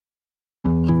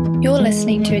You're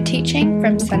listening to a teaching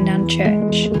from Sundown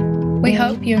Church. We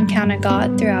hope you encounter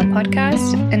God through our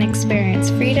podcast and experience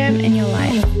freedom in your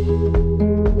life.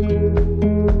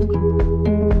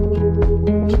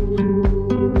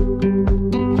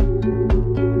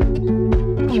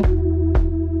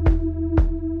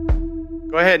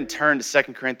 Go ahead and turn to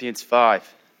 2 Corinthians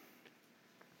 5.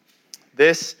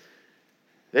 This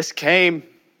came,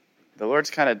 the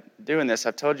Lord's kind of doing this.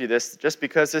 I've told you this, just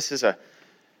because this is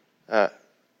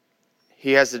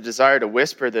He has a desire to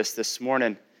whisper this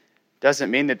morning,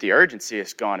 doesn't mean that the urgency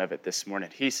is gone of it this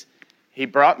morning. He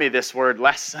brought me this word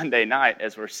last Sunday night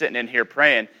as we're sitting in here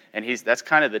praying, and that's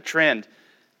kind of the trend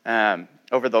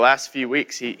over the last few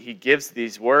weeks. He gives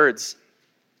these words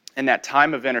in that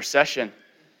time of intercession.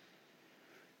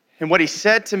 And what he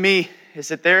said to me is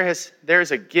that there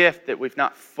is a gift that we've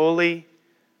not fully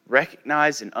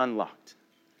recognized and unlocked.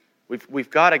 We've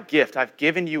got a gift. I've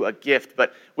given you a gift,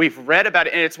 but we've read about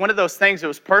it, and it's one of those things that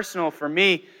was personal for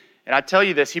me. And I tell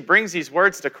you this, he brings these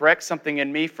words to correct something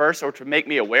in me first, or to make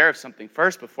me aware of something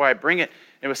first before I bring it.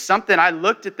 It was something, I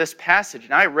looked at this passage,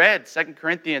 and I read 2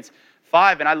 Corinthians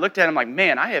 5, and I looked at it, like,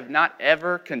 man, I have not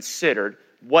ever considered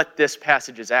what this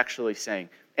passage is actually saying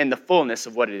and the fullness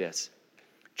of what it is.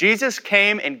 Jesus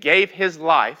came and gave his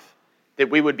life that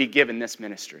we would be given this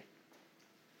ministry.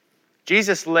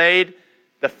 Jesus laid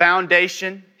the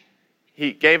foundation.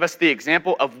 He gave us the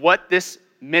example of what this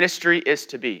ministry is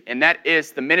to be. And that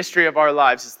is the ministry of our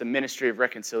lives is the ministry of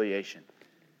reconciliation.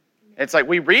 It's like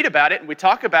we read about it and we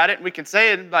talk about it and we can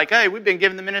say it like, hey, we've been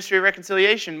given the ministry of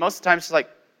reconciliation. Most of the time it's like,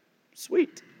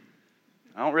 sweet.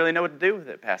 I don't really know what to do with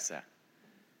it past that.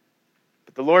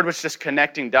 But the Lord was just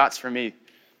connecting dots for me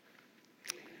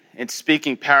and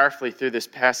speaking powerfully through this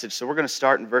passage. So we're going to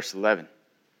start in verse 11.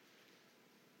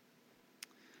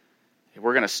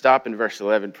 We're going to stop in verse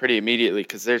 11 pretty immediately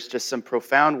because there's just some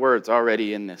profound words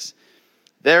already in this.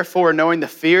 Therefore, knowing the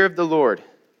fear of the Lord,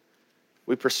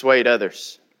 we persuade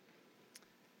others.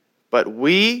 But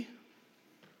what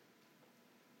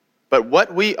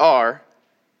we are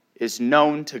is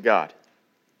known to God.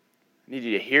 I need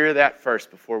you to hear that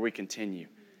first before we continue.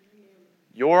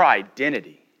 Your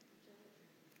identity,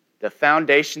 the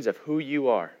foundations of who you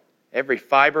are, every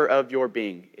fiber of your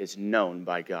being is known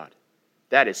by God.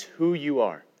 That is who you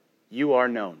are. You are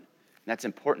known. And that's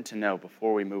important to know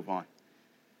before we move on.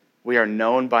 We are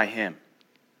known by him.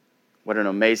 What an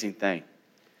amazing thing.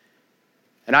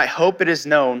 And I hope it is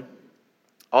known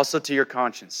also to your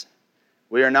conscience.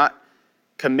 We are not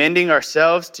commending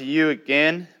ourselves to you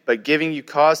again, but giving you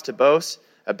cause to boast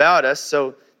about us,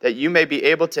 so that you may be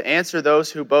able to answer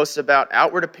those who boast about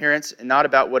outward appearance and not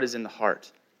about what is in the heart.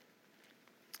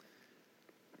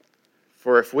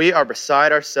 For if we are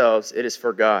beside ourselves, it is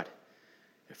for God.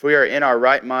 If we are in our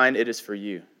right mind, it is for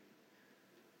you.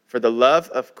 For the love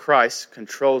of Christ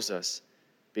controls us,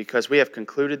 because we have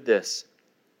concluded this,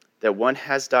 that one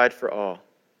has died for all,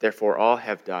 therefore all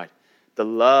have died. The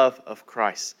love of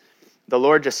Christ. The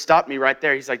Lord just stopped me right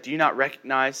there. He's like, do you not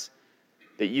recognize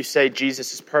that you say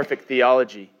Jesus is perfect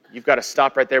theology? You've got to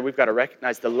stop right there. We've got to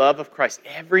recognize the love of Christ.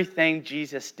 Everything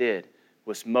Jesus did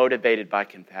was motivated by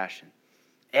compassion.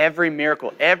 Every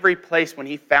miracle, every place when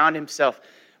he found himself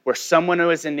where someone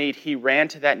was in need, he ran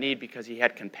to that need because he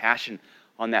had compassion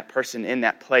on that person in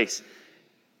that place.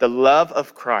 The love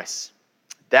of Christ,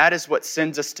 that is what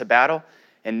sends us to battle,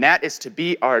 and that is to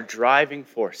be our driving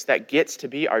force. That gets to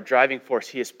be our driving force.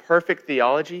 He is perfect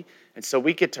theology, and so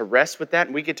we get to rest with that,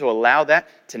 and we get to allow that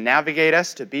to navigate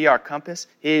us, to be our compass.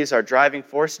 He is our driving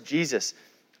force. Jesus,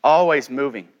 always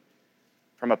moving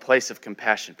from a place of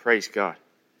compassion. Praise God.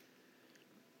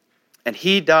 And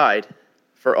he died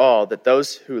for all, that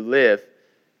those who live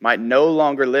might no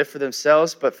longer live for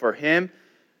themselves, but for him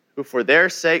who for their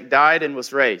sake died and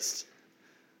was raised.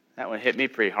 That one hit me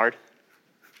pretty hard.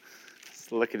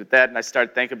 Just looking at that, and I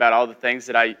started thinking about all the things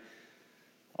that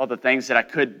I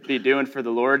could be doing for the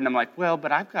Lord, and I'm like, well,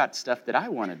 but I've got stuff that I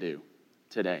want to do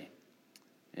today.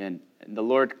 And the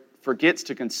Lord forgets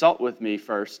to consult with me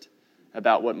first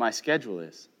about what my schedule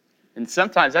is. And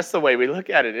sometimes that's the way we look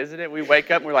at it, isn't it? We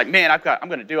wake up and we're like, man, I'm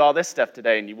going to do all this stuff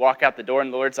today. And you walk out the door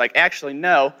and the Lord's like, actually,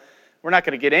 no, we're not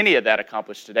going to get any of that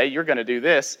accomplished today. You're going to do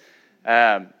this.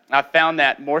 I've found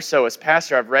that more so as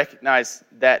pastor, I've recognized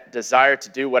that desire to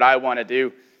do what I want to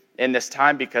do in this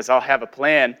time, because I'll have a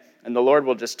plan and the Lord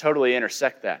will just totally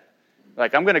intersect that.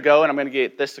 Like, I'm going to go and I'm going to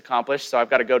get this accomplished. So I've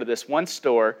got to go to this one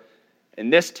store in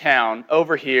this town,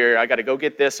 over here, I got to go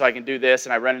get this so I can do this,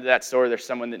 and I run into that store, there's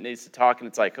someone that needs to talk, and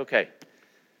it's like, okay,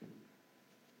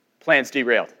 plan's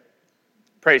derailed.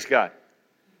 Praise God.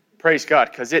 Praise God,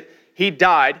 because He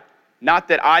died Not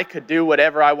that I could do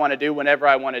whatever I want to do whenever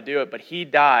I want to do it, but he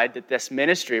died that this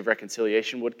ministry of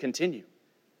reconciliation would continue.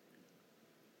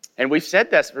 And we've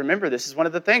said this. Remember, this is one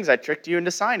of the things I tricked you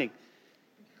into signing.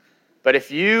 But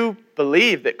if you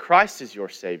believe that Christ is your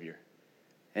Savior,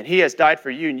 and he has died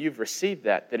for you, and you've received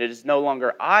that, then it is no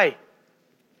longer I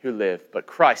who live, but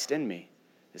Christ in me.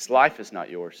 This life is not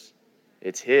yours.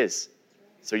 It's his.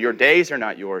 So your days are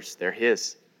not yours. They're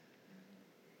his.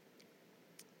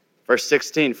 Verse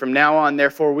 16, from now on,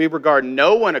 therefore, we regard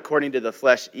no one according to the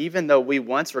flesh, even though we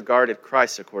once regarded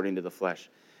Christ according to the flesh.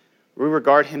 We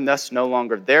regard him thus no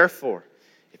longer. Therefore,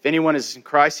 if anyone is in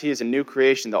Christ, he is a new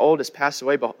creation. The old has passed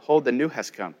away, behold, the new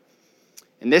has come.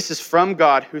 And this is from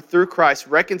God, who through Christ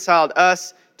reconciled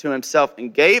us to himself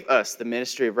and gave us the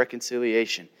ministry of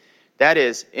reconciliation. That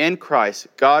is, in Christ,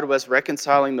 God was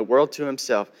reconciling the world to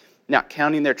himself, not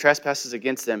counting their trespasses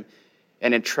against them,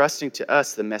 and entrusting to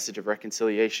us the message of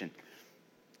reconciliation.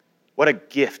 What a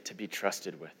gift to be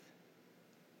trusted with.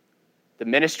 The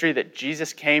ministry that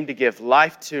Jesus came to give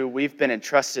life to, we've been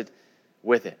entrusted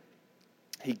with it.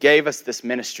 He gave us this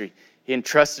ministry. He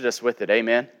entrusted us with it.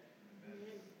 Amen?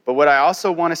 But what I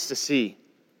also want us to see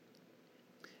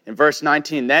in verse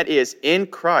 19, that is, in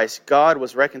Christ, God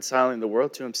was reconciling the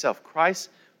world to himself. Christ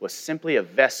was simply a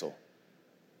vessel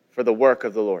for the work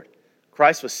of the Lord.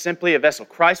 Christ was simply a vessel.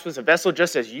 Christ was a vessel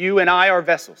just as you and I are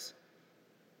vessels.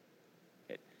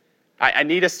 I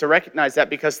need us to recognize that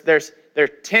because there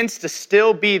tends to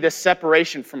still be this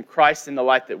separation from Christ in the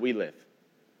life that we live,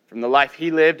 from the life he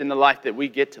lived and the life that we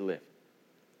get to live.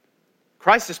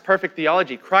 Christ is perfect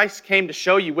theology. Christ came to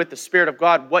show you with the Spirit of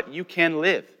God what you can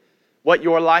live, what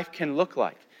your life can look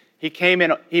like. He came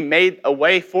in, he made a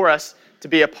way for us to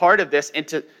be a part of this,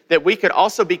 and that we could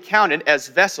also be counted as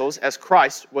vessels as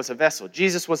Christ was a vessel.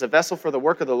 Jesus was a vessel for the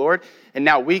work of the Lord, and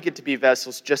now we get to be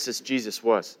vessels just as Jesus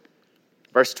was.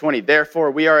 Verse 20, therefore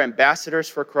we are ambassadors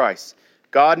for Christ,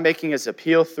 God making his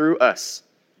appeal through us.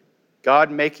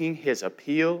 God making his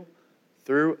appeal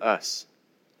through us.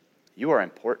 You are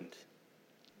important.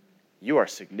 You are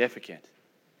significant.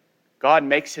 God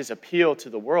makes his appeal to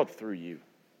the world through you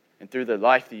and through the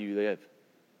life that you live.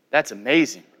 That's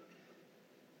amazing.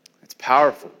 That's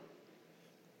powerful.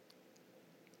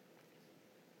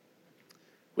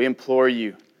 We implore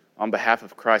you, on behalf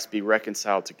of Christ, be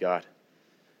reconciled to God.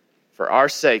 For our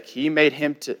sake, he made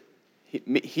him to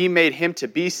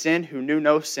be sin who knew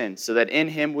no sin, so that in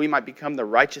him we might become the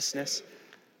righteousness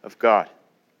of God.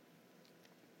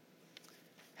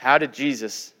 How did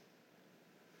Jesus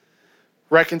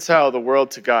reconcile the world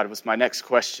to God was my next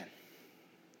question.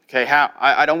 Okay, how?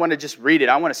 I don't want to just read it.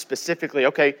 I want to specifically,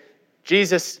 okay,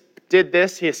 Jesus did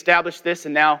this, he established this,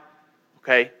 and now,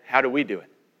 okay, how do we do it?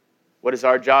 What is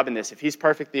our job in this? If he's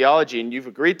perfect theology and you've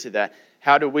agreed to that,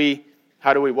 how do we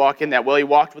walk in that? Well, he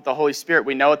walked with the Holy Spirit.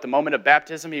 We know at the moment of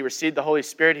baptism, he received the Holy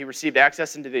Spirit. He received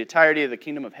access into the entirety of the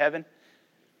kingdom of heaven.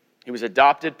 He was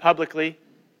adopted publicly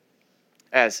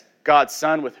as God's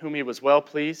Son with whom he was well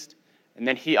pleased. And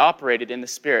then he operated in the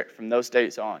Spirit from those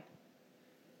days on.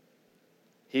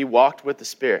 He walked with the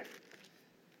Spirit.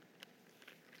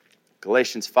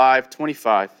 Galatians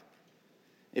 5:25.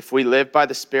 If we live by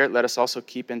the Spirit, let us also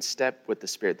keep in step with the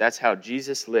Spirit. That's how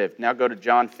Jesus lived. Now go to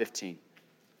John 15.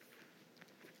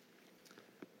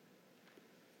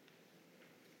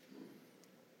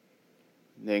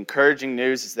 The encouraging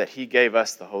news is that he gave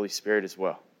us the Holy Spirit as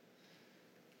well.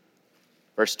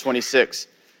 Verse 26.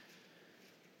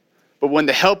 But when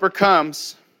the Helper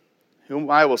comes,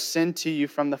 whom I will send to you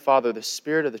from the Father, the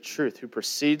Spirit of the truth, who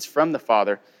proceeds from the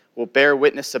Father, will bear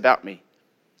witness about me.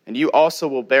 And you also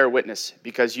will bear witness,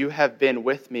 because you have been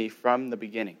with me from the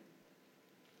beginning.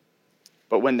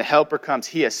 But when the Helper comes,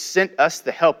 he has sent us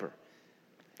the Helper.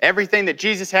 Everything that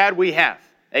Jesus had, we have.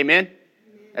 Amen?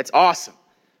 That's awesome.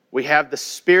 We have the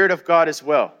Spirit of God as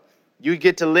well. You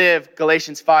get to live,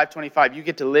 Galatians 5:25, you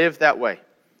get to live that way.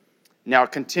 Now,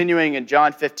 continuing in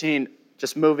John 15,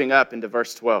 just moving up into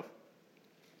verse 12.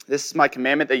 This is my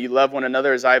commandment, that you love one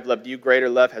another as I have loved you. Greater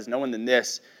love has no one than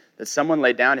this, that someone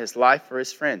lay down his life for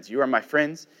his friends. You are my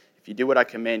friends if you do what I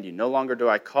command you. No longer do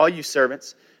I call you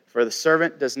servants, for the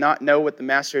servant does not know what the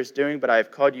master is doing, but I have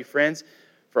called you friends.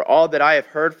 For all that I have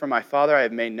heard from my Father I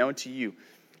have made known to you.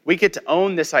 We get to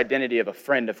own this identity of a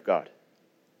friend of God.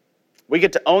 We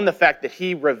get to own the fact that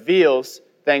he reveals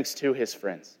things to his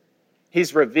friends.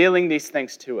 He's revealing these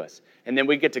things to us. And then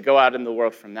we get to go out in the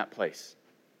world from that place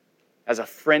as a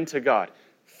friend to God,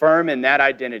 firm in that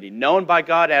identity, known by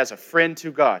God as a friend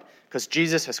to God, because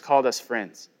Jesus has called us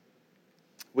friends.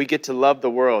 We get to love the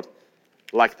world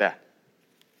like that.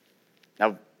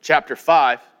 Now, chapter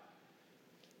 5,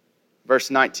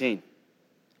 verse 19.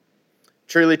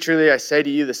 Truly, truly, I say to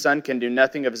you, the Son can do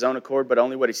nothing of his own accord, but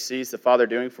only what he sees the Father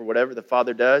doing. For whatever the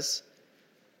Father does,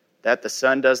 that the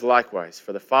Son does likewise.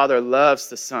 For the Father loves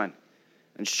the Son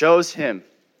and shows him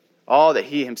all that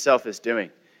he himself is doing.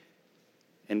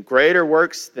 And greater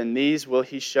works than these will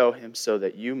he show him, so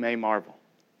that you may marvel.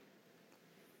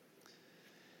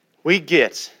 We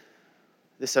get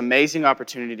this amazing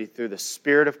opportunity through the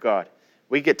Spirit of God.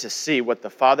 We get to see what the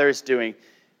Father is doing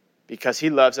because he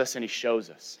loves us and he shows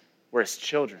us. We're his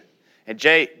children. And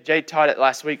Jay taught it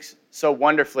last week so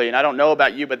wonderfully, and I don't know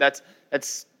about you, but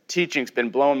that's teaching's been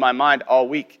blowing my mind all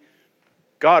week.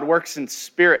 God works in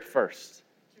spirit first.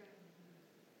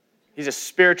 He's a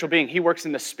spiritual being. He works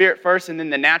in the spirit first, and then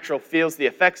the natural feels the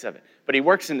effects of it. But he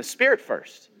works in the spirit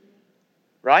first.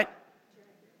 Right?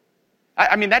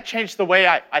 I mean, that changed the way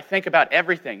I think about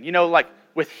everything. You know, like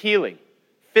with healing,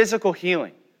 physical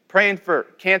healing, praying for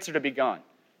cancer to be gone.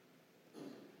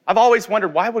 I've always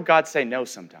wondered, why would God say no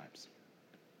sometimes?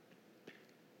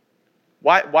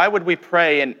 Why would we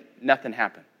pray and nothing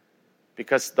happen?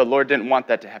 Because the Lord didn't want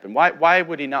that to happen. Why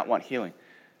would he not want healing?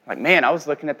 Like, man, I was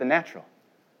looking at the natural.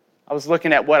 I was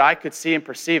looking at what I could see and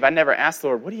perceive. I never asked the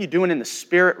Lord, what are you doing in the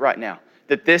spirit right now?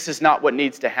 That this is not what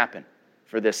needs to happen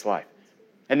for this life.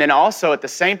 And then also at the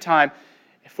same time,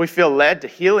 if we feel led to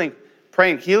healing,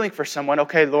 praying healing for someone,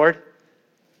 okay, Lord,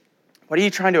 what are you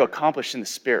trying to accomplish in the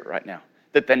spirit right now?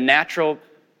 That the natural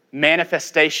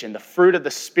manifestation, the fruit of the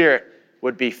Spirit,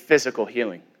 would be physical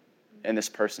healing in this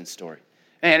person's story.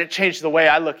 And it changed the way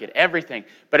I look at everything.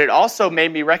 But it also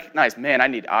made me recognize, man, I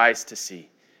need eyes to see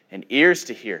and ears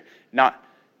to hear, not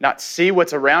see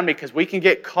what's around me, because we can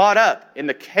get caught up in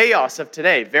the chaos of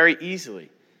today very easily.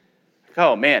 Like,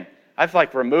 oh, man, I've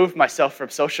removed myself from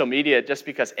social media just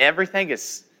because everything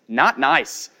is not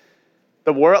nice.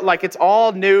 The world, it's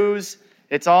all news.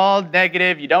 It's all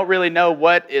negative. You don't really know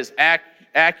what is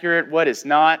accurate, what is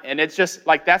not. And it's just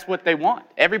that's what they want.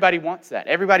 Everybody wants that.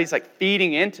 Everybody's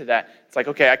feeding into that. It's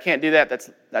okay, I can't do that.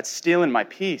 That's stealing my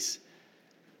peace.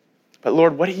 But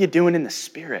Lord, what are you doing in the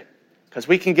Spirit? Because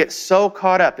we can get so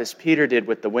caught up as Peter did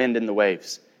with the wind and the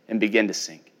waves and begin to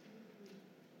sink.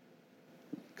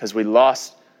 Because we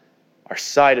lost our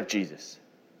sight of Jesus.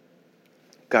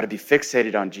 Got to be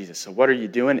fixated on Jesus. So what are you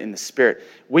doing in the Spirit?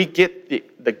 We get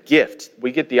the gift.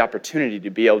 We get the opportunity to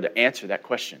be able to answer that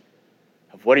question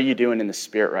of what are you doing in the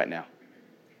Spirit right now?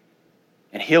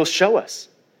 And he'll show us,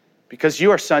 because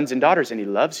you are sons and daughters and he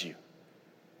loves you.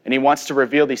 And he wants to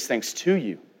reveal these things to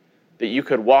you, that you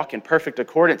could walk in perfect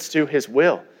accordance to his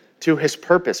will, to his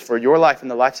purpose for your life and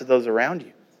the lives of those around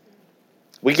you.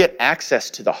 We get access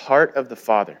to the heart of the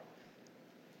Father.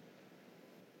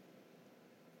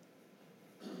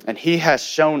 And he has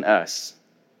shown us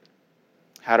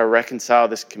how to reconcile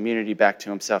this community back to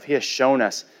himself. He has shown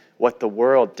us what the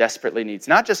world desperately needs.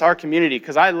 Not just our community,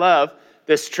 because I love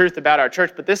this truth about our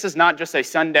church, but this is not just a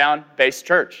sundown-based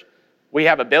church. We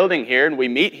have a building here and we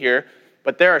meet here,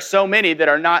 but there are so many that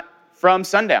are not from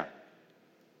Sundown.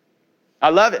 I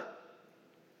love it.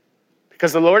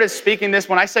 Because the Lord is speaking this.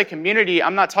 When I say community,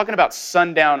 I'm not talking about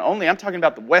Sundown only. I'm talking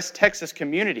about the West Texas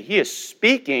community. He is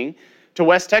speaking to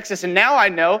West Texas. And now I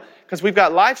know, because we've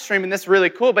got live stream and this is really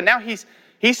cool, but now he's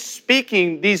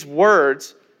speaking these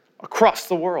words across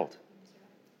the world.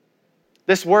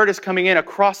 This word is coming in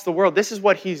across the world. This is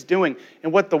what he's doing.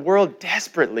 And what the world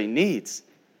desperately needs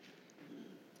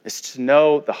is to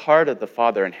know the heart of the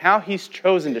Father, and how he's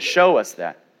chosen to show us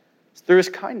that is through his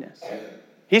kindness.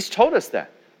 He's told us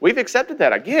that. We've accepted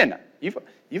that. Again, you've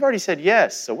already said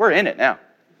yes, so we're in it now.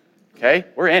 Okay?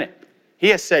 We're in it. He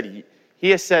has said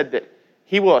that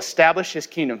he will establish his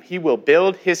kingdom. He will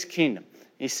build his kingdom.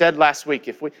 He said last week,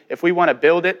 if we want to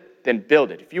build it, then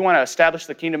build it. If you want to establish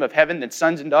the kingdom of heaven, then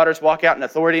sons and daughters walk out in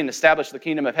authority and establish the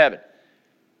kingdom of heaven.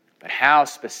 But how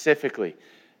specifically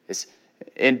is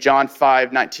in John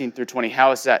 5:19 through 20,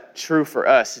 how is that true for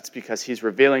us? It's because he's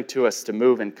revealing to us to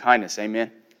move in kindness.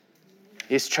 Amen?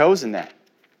 He's chosen that.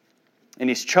 And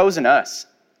he's chosen us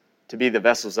to be the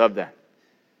vessels of that.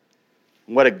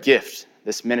 And what a gift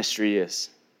this ministry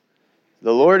is.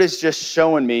 The Lord is just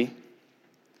showing me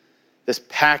this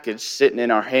package sitting in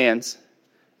our hands,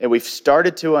 and we've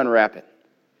started to unwrap it.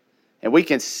 And we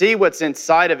can see what's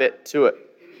inside of it to it,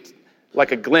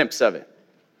 like a glimpse of it.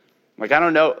 I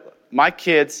don't know, my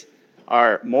kids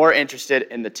are more interested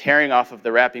in the tearing off of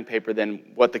the wrapping paper than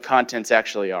what the contents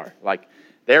actually are.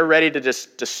 They're ready to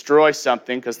just destroy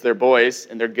something because they're boys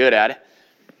and they're good at it.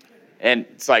 And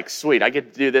it's sweet, I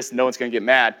get to do this and no one's going to get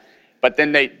mad. But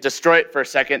then they destroy it for a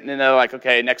second, and then they're like,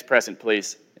 okay, next present,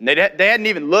 please. And they hadn't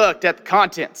even looked at the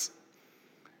contents.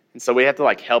 And so we have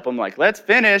to help them, let's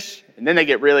finish. And then they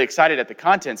get really excited at the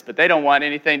contents, but they don't want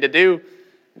anything to do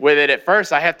with it at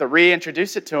first. I have to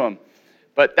reintroduce it to them.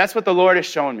 But that's what the Lord is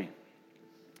showing me.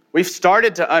 We've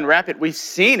started to unwrap it. We've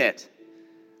seen it,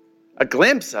 a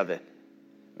glimpse of it.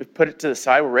 We've put it to the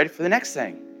side. We're ready for the next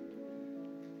thing.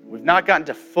 We've not gotten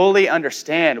to fully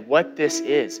understand what this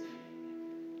is.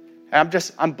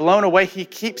 And I'm blown away. He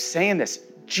keeps saying this.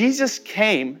 Jesus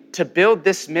came to build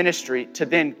this ministry to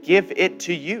then give it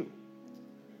to you.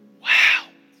 Wow.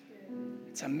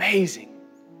 It's amazing.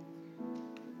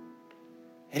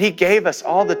 And he gave us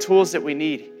all the tools that we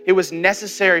need. It was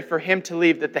necessary for him to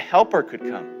leave that the helper could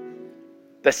come.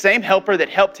 The same helper that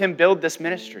helped him build this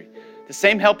ministry. The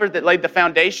same helper that laid the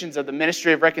foundations of the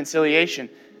ministry of reconciliation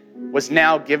was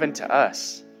now given to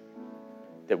us.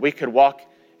 That we could walk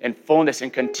in fullness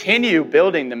and continue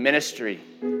building the ministry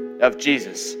of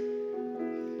Jesus.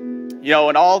 You know,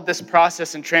 in all this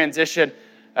process and transition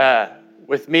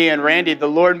with me and Randy, the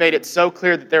Lord made it so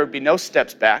clear that there would be no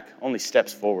steps back, only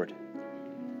steps forward.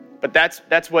 But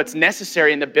that's what's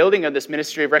necessary in the building of this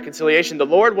ministry of reconciliation. The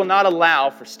Lord will not allow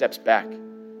for steps back.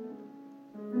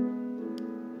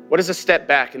 What is a step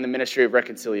back in the ministry of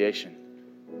reconciliation?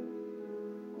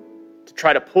 To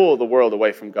try to pull the world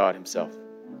away from God himself.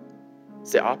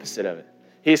 It's the opposite of it.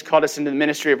 He's called us into the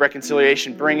ministry of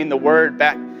reconciliation, bringing the world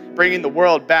back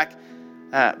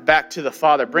to the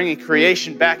Father, bringing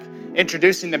creation back,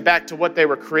 introducing them back to what they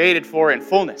were created for in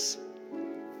fullness.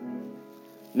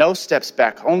 No steps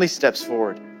back, only steps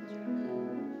forward.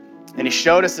 And he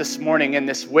showed us this morning in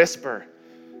this whisper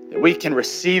that we can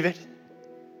receive it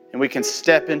and we can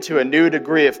step into a new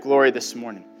degree of glory this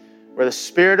morning. Where the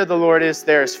Spirit of the Lord is,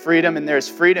 there is freedom, and there is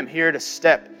freedom here to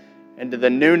step into the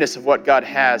newness of what God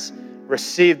has.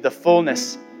 Receive the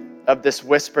fullness of this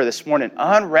whisper this morning.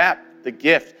 Unwrap the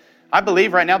gift. I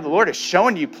believe right now the Lord is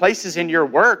showing you places in your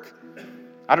work.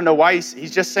 I don't know why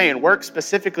he's just saying work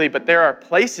specifically, but there are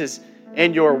places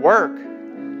in your work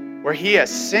where he has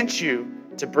sent you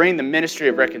to bring the ministry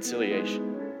of reconciliation.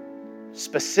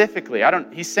 Specifically,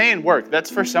 he's saying work. That's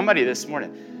for somebody this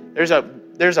morning. There's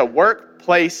a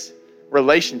workplace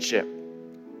relationship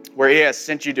where he has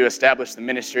sent you to establish the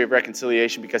ministry of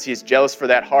reconciliation because he's jealous for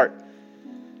that heart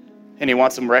and he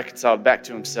wants them reconciled back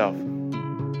to himself.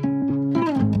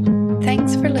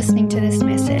 Thanks for listening to this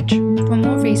message. For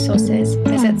more resources,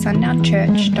 visit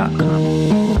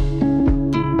sundownchurch.com.